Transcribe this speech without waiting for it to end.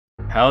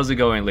How's it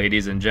going,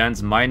 ladies and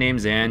gents? My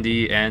name's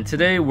Andy, and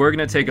today we're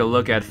gonna take a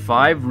look at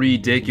 5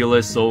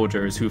 ridiculous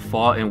soldiers who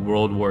fought in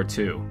World War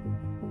II.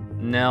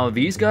 Now,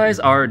 these guys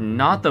are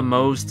not the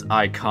most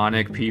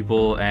iconic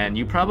people, and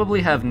you probably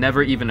have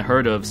never even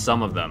heard of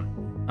some of them.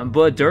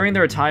 But during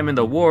their time in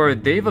the war,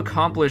 they've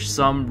accomplished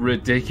some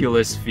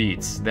ridiculous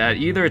feats that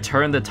either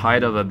turn the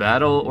tide of a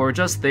battle or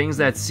just things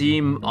that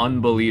seem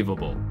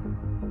unbelievable.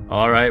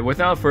 Alright,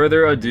 without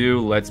further ado,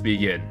 let's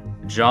begin.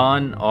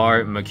 John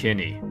R.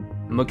 McKinney.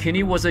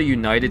 McKinney was a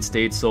United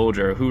States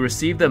soldier who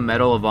received the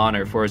Medal of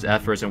Honor for his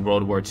efforts in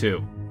World War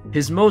II.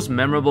 His most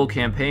memorable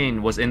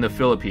campaign was in the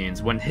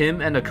Philippines when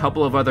him and a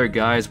couple of other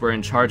guys were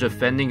in charge of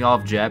fending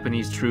off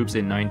Japanese troops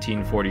in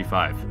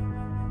 1945.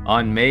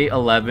 On May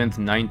 11th,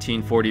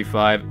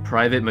 1945,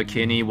 Private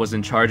McKinney was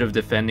in charge of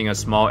defending a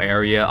small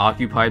area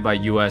occupied by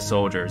US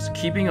soldiers,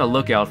 keeping a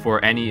lookout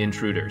for any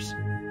intruders.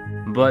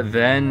 But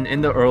then, in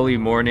the early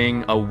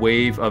morning, a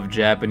wave of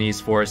Japanese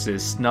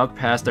forces snuck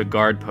past a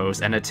guard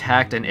post and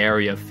attacked an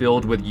area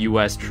filled with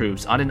US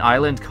troops on an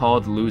island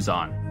called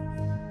Luzon.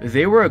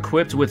 They were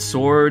equipped with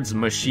swords,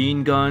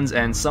 machine guns,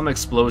 and some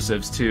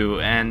explosives too,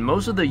 and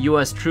most of the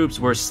US troops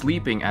were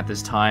sleeping at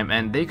this time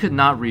and they could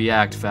not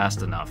react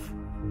fast enough.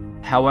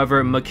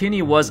 However,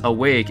 McKinney was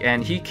awake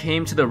and he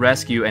came to the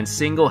rescue and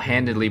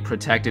single-handedly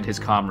protected his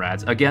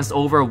comrades against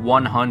over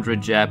 100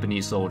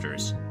 Japanese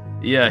soldiers.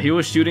 Yeah, he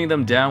was shooting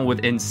them down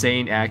with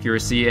insane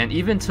accuracy and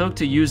even took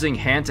to using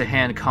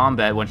hand-to-hand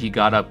combat when he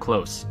got up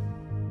close.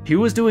 He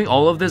was doing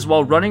all of this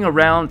while running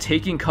around,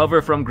 taking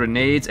cover from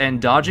grenades,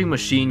 and dodging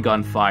machine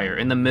gun fire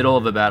in the middle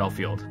of the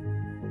battlefield.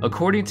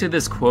 According to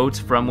this quote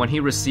from when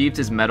he received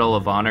his Medal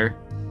of Honor,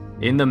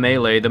 "In the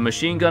melee, the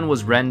machine gun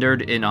was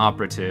rendered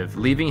inoperative,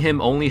 leaving him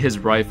only his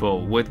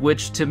rifle, with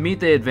which to meet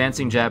the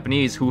advancing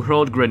Japanese who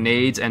hurled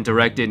grenades and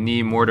directed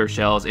knee mortar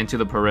shells into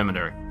the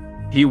perimeter.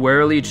 He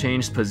warily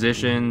changed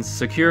positions,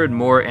 secured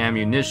more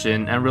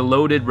ammunition, and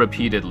reloaded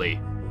repeatedly,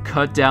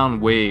 cut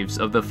down waves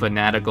of the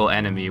fanatical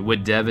enemy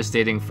with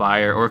devastating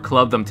fire or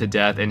clubbed them to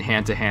death in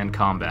hand-to-hand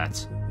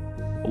combats.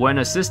 When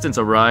assistance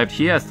arrived,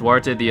 he had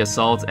thwarted the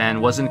assault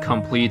and was in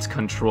complete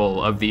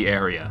control of the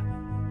area."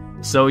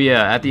 So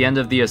yeah, at the end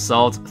of the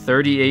assault,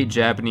 38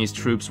 Japanese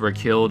troops were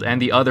killed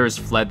and the others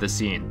fled the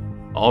scene,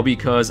 all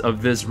because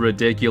of this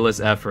ridiculous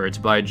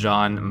effort by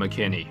John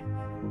McKinney.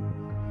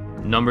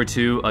 Number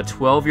 2, a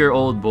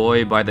 12-year-old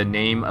boy by the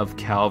name of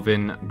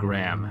Calvin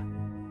Graham.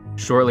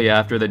 Shortly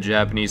after the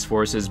Japanese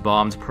forces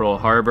bombed Pearl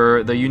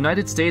Harbor, the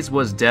United States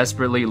was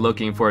desperately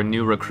looking for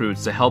new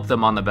recruits to help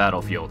them on the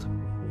battlefield.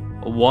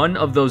 One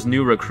of those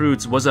new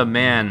recruits was a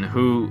man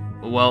who,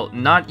 well,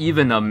 not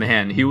even a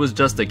man, he was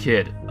just a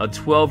kid, a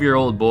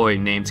 12-year-old boy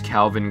named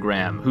Calvin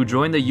Graham, who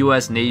joined the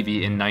US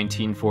Navy in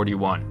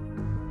 1941.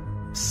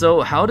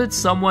 So how did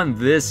someone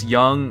this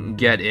young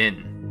get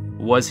in?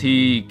 Was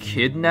he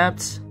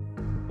kidnapped?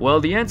 Well,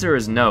 the answer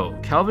is no.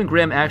 Calvin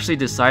Graham actually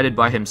decided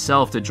by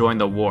himself to join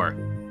the war.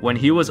 When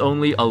he was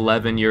only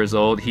 11 years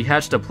old, he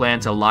hatched a plan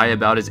to lie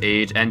about his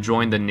age and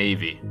join the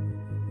Navy.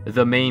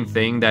 The main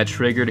thing that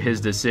triggered his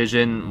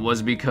decision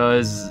was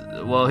because,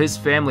 well, his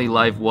family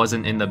life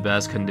wasn't in the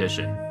best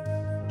condition.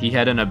 He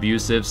had an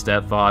abusive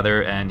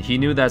stepfather, and he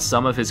knew that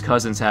some of his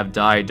cousins have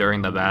died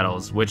during the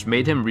battles, which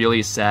made him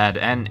really sad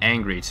and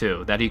angry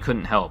too, that he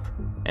couldn't help.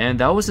 And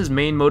that was his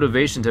main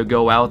motivation to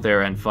go out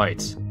there and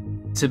fight.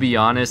 To be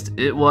honest,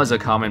 it was a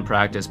common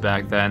practice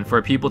back then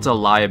for people to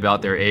lie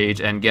about their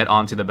age and get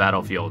onto the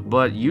battlefield,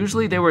 but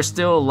usually they were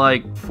still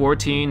like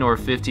 14 or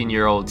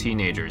 15-year-old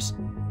teenagers.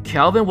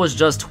 Calvin was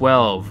just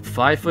 12,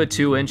 5 foot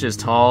 2 inches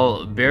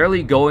tall,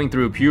 barely going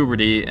through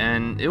puberty,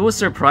 and it was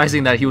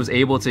surprising that he was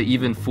able to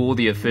even fool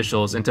the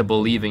officials into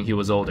believing he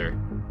was older.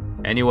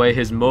 Anyway,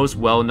 his most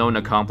well-known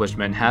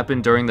accomplishment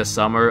happened during the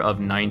summer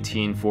of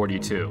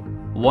 1942.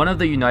 One of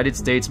the United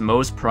States'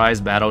 most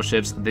prized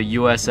battleships, the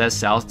USS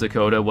South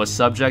Dakota, was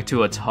subject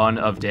to a ton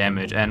of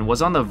damage and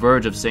was on the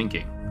verge of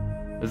sinking.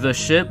 The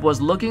ship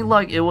was looking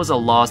like it was a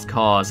lost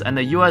cause, and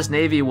the US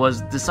Navy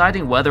was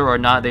deciding whether or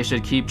not they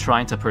should keep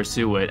trying to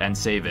pursue it and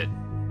save it.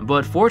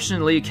 But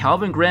fortunately,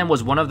 Calvin Graham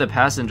was one of the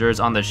passengers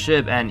on the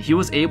ship and he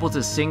was able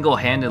to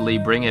single-handedly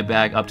bring it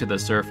back up to the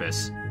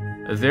surface.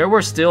 There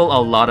were still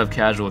a lot of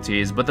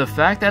casualties, but the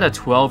fact that a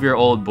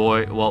 12-year-old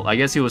boy, well, I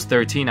guess he was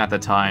 13 at the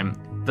time,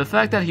 the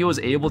fact that he was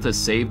able to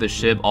save the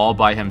ship all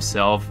by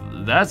himself,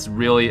 that's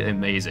really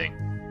amazing.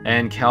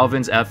 And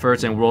Calvin's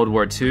efforts in World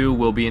War II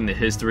will be in the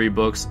history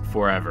books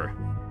forever.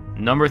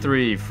 Number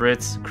 3,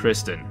 Fritz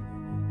Kristen.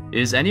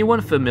 Is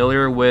anyone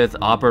familiar with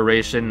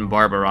Operation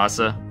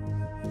Barbarossa?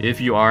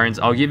 If you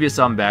aren't, I'll give you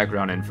some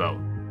background info.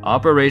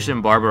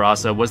 Operation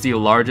Barbarossa was the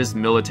largest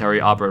military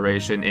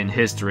operation in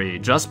history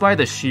just by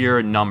the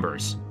sheer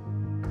numbers.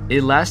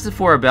 It lasted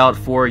for about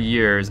 4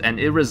 years, and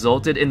it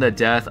resulted in the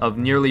death of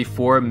nearly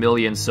 4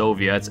 million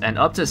Soviets, and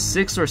up to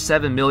 6 or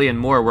 7 million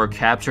more were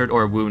captured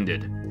or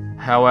wounded.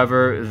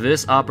 However,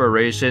 this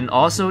operation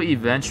also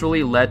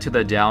eventually led to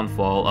the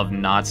downfall of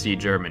Nazi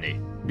Germany.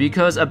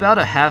 because about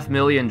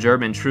 500,000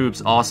 German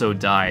troops also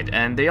died,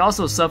 and they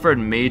also suffered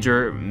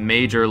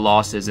major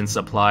losses in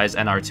supplies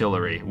and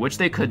artillery, which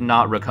they could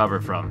not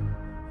recover from.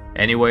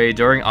 Anyway,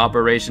 during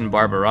Operation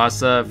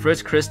Barbarossa,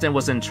 Fritz Christen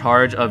was in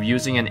charge of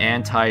using an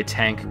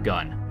anti-tank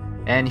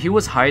gun, and he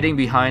was hiding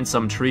behind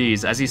some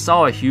trees as he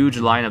saw a huge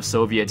line of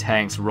Soviet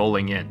tanks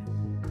rolling in.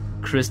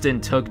 Christen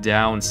took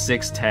down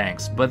 6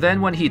 tanks, but then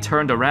when he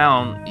turned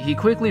around, he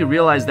quickly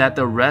realized that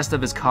the rest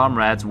of his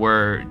comrades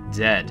were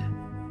dead.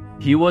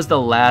 He was the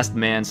last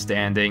man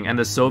standing, and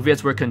the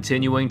Soviets were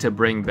continuing to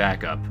bring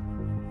backup.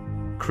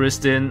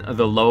 Christen,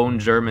 the lone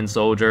German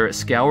soldier,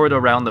 scoured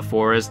around the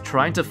forest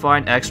trying to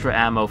find extra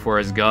ammo for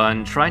his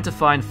gun, trying to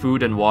find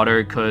food and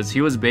water cause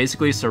he was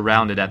basically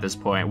surrounded at this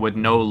point with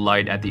no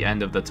light at the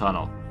end of the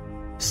tunnel.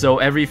 So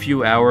every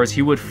few hours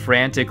he would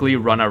frantically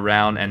run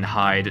around and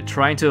hide,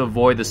 trying to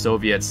avoid the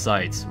Soviet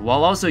sights,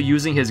 while also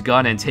using his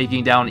gun and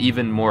taking down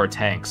even more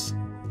tanks.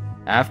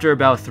 After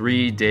about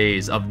 3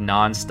 days of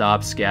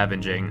non-stop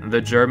scavenging,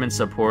 the German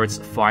supports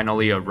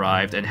finally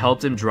arrived and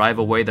helped him drive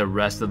away the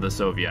rest of the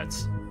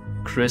Soviets.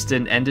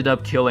 Christen ended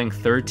up killing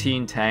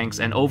 13 tanks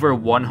and over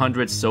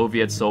 100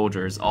 Soviet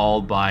soldiers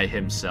all by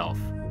himself.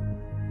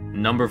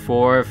 Number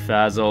 4.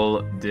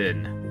 Fazl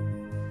Din.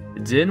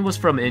 Din was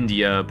from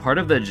India, part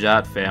of the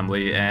Jat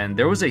family, and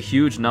there was a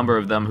huge number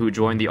of them who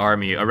joined the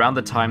army around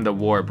the time the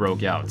war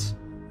broke out.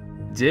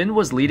 Din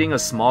was leading a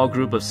small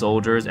group of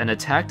soldiers and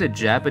attacked a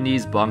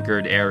Japanese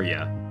bunkered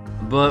area.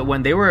 But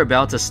when they were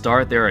about to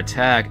start their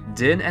attack,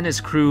 Din and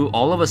his crew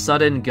all of a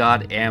sudden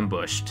got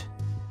ambushed.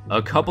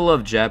 A couple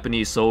of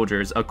Japanese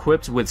soldiers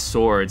equipped with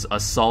swords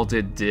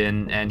assaulted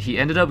Din, and he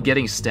ended up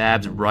getting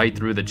stabbed right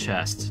through the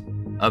chest.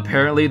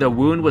 Apparently, the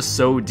wound was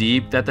so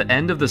deep that the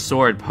end of the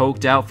sword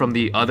poked out from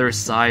the other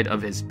side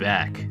of his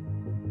back.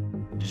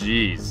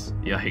 Jeez,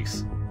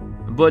 yikes.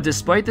 But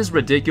despite this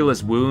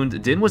ridiculous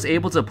wound, Din was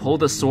able to pull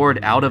the sword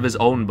out of his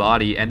own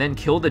body and then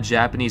kill the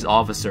Japanese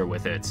officer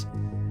with it.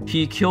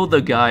 He killed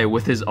the guy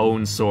with his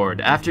own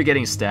sword after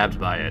getting stabbed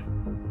by it.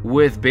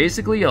 With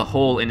basically a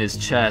hole in his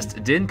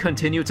chest, Din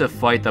continued to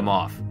fight them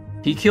off.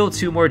 He killed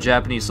 2 more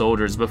Japanese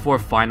soldiers before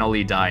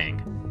finally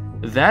dying.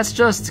 That's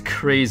just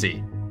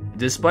crazy.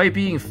 Despite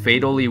being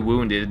fatally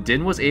wounded,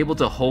 Din was able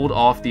to hold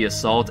off the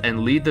assault and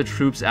lead the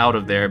troops out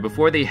of there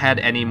before they had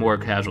any more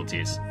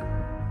casualties.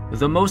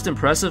 The most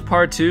impressive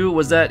part too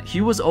was that he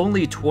was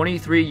only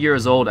 23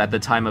 years old at the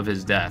time of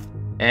his death,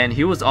 and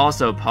he was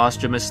also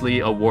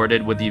posthumously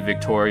awarded with the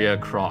Victoria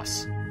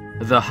Cross,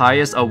 the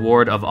highest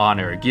award of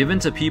honor given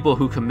to people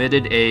who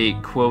committed a,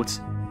 quote,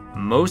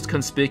 most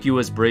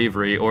conspicuous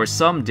bravery or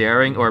some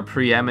daring or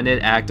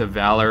preeminent act of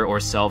valor or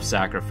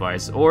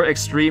self-sacrifice or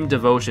extreme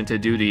devotion to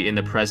duty in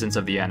the presence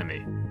of the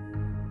enemy.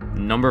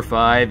 Number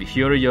 5.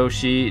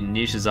 Hiroyoshi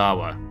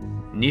Nishizawa.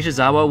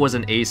 Nishizawa was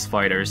an ace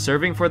fighter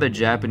serving for the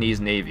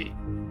Japanese Navy.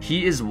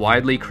 He is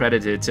widely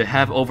credited to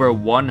have over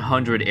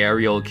 100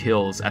 aerial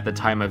kills at the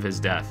time of his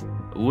death,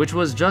 which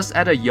was just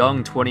at a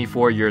young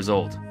 24 years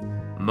old.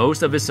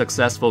 Most of his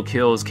successful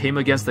kills came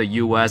against the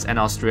US and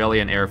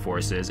Australian Air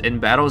Forces in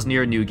battles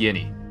near New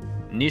Guinea.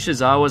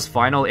 Nishizawa's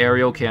final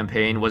aerial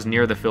campaign was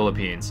near the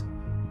Philippines.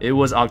 It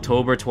was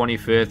October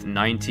 25th,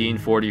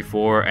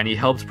 1944, and he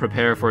helped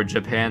prepare for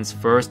Japan's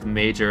first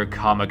major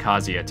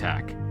kamikaze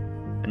attack.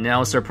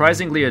 Now,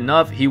 surprisingly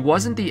enough, he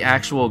wasn't the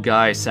actual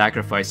guy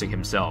sacrificing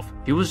himself.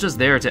 He was just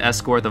there to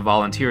escort the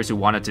volunteers who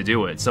wanted to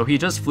do it, so he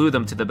just flew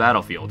them to the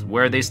battlefield,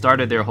 where they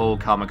started their whole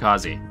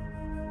kamikaze.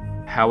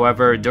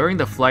 However, during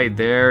the flight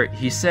there,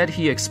 he said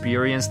he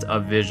experienced a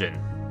vision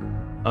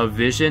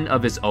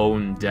of his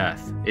own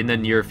death in the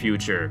near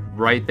future,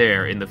 right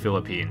there in the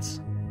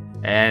Philippines.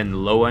 And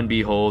lo and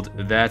behold,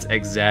 that's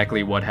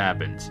exactly what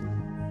happened.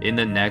 In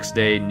the next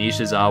day,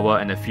 Nishizawa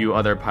and a few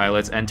other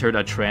pilots entered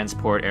a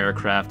transport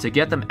aircraft to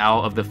get them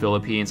out of the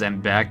Philippines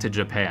and back to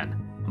Japan.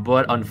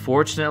 But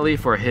unfortunately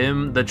for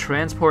him, the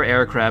transport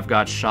aircraft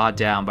got shot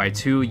down by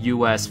 2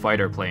 US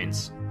fighter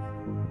planes.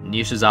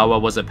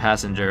 Nishizawa was a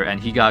passenger and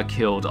he got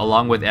killed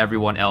along with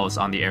everyone else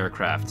on the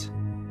aircraft.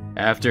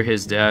 After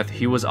his death,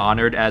 he was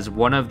honored as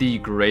one of the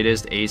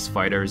greatest ace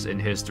fighters in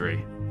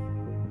history.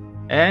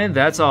 And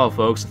that's all,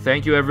 folks.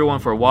 Thank you everyone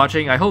for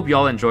watching. I hope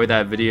y'all enjoyed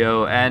that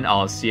video, and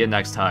I'll see you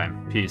next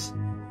time. Peace.